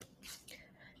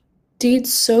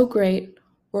Deeds so great,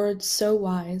 words so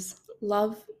wise,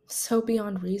 love so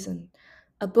beyond reason.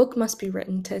 A book must be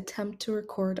written to attempt to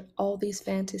record all these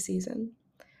fantasies in.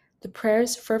 The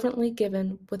prayers fervently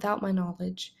given without my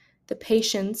knowledge, the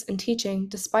patience in teaching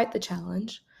despite the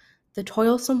challenge, the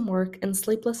toilsome work and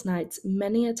sleepless nights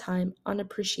many a time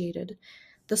unappreciated,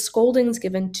 the scoldings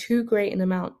given too great an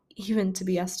amount even to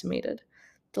be estimated,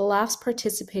 the laughs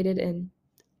participated in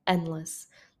endless,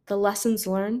 the lessons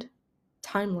learned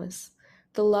timeless,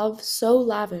 the love so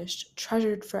lavished,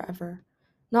 treasured forever,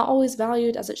 not always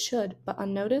valued as it should, but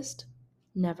unnoticed?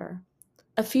 Never.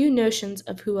 A few notions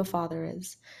of who a father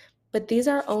is, but these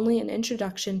are only an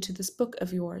introduction to this book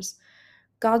of yours.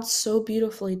 God so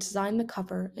beautifully designed the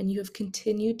cover, and you have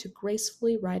continued to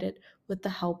gracefully write it with the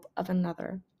help of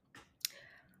another.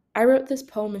 I wrote this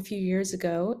poem a few years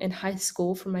ago in high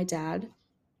school for my dad.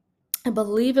 I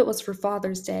believe it was for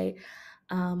Father's Day,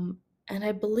 um, and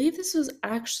I believe this was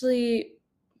actually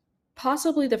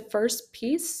possibly the first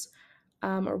piece,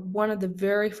 or one of the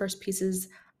very first pieces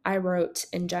I wrote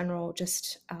in general,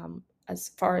 just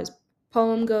as far as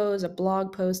poem goes, a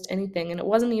blog post, anything. And it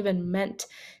wasn't even meant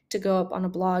to go up on a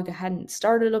blog. I hadn't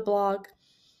started a blog.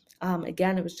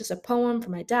 Again, it was just a poem for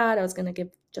my dad. I was going to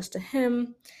give just to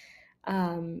him.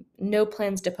 No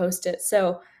plans to post it.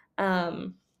 So,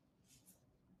 um,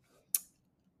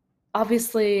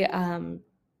 obviously,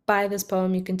 by this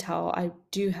poem, you can tell I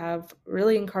do have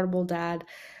really incredible dad.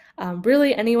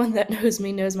 Really, anyone that knows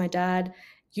me knows my dad.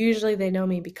 Usually, they know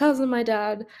me because of my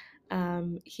dad.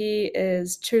 He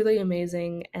is truly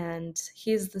amazing, and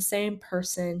he's the same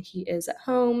person he is at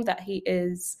home that he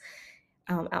is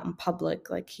out in public.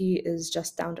 Like, he is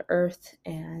just down to earth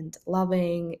and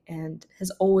loving, and has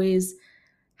always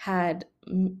had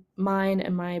mine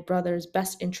and my brother's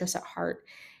best interests at heart.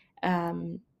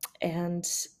 Um, and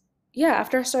yeah,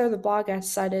 after I started the blog, I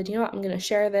decided, you know what, I'm going to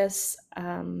share this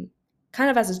kind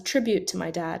of as a tribute to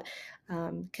my dad.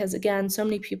 Because again, so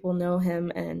many people know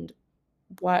him and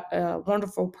what a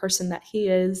wonderful person that he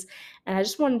is. And I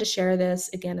just wanted to share this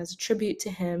again as a tribute to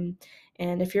him.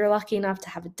 And if you're lucky enough to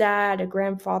have a dad, a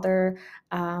grandfather,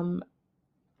 um,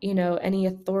 any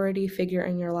authority figure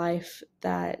in your life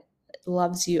that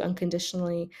loves you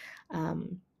unconditionally,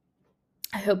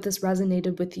 I hope this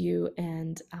resonated with you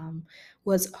and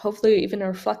was hopefully even a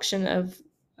reflection of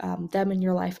them in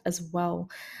your life as well.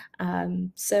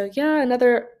 So, yeah,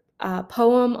 another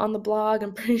poem on the blog.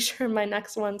 I'm pretty sure my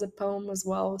next one's a poem as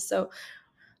well. So,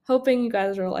 hoping you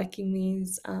guys are liking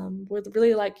these. Would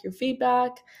really like your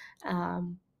feedback.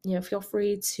 Feel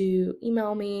free to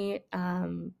email me.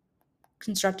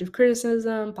 Constructive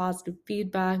criticism, positive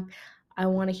feedback. I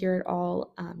want to hear it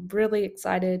all. I'm really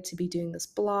excited to be doing this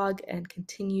blog and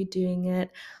continue doing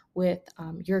it with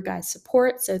your guys'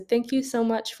 support. So thank you so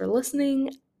much for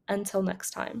listening. Until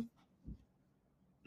next time.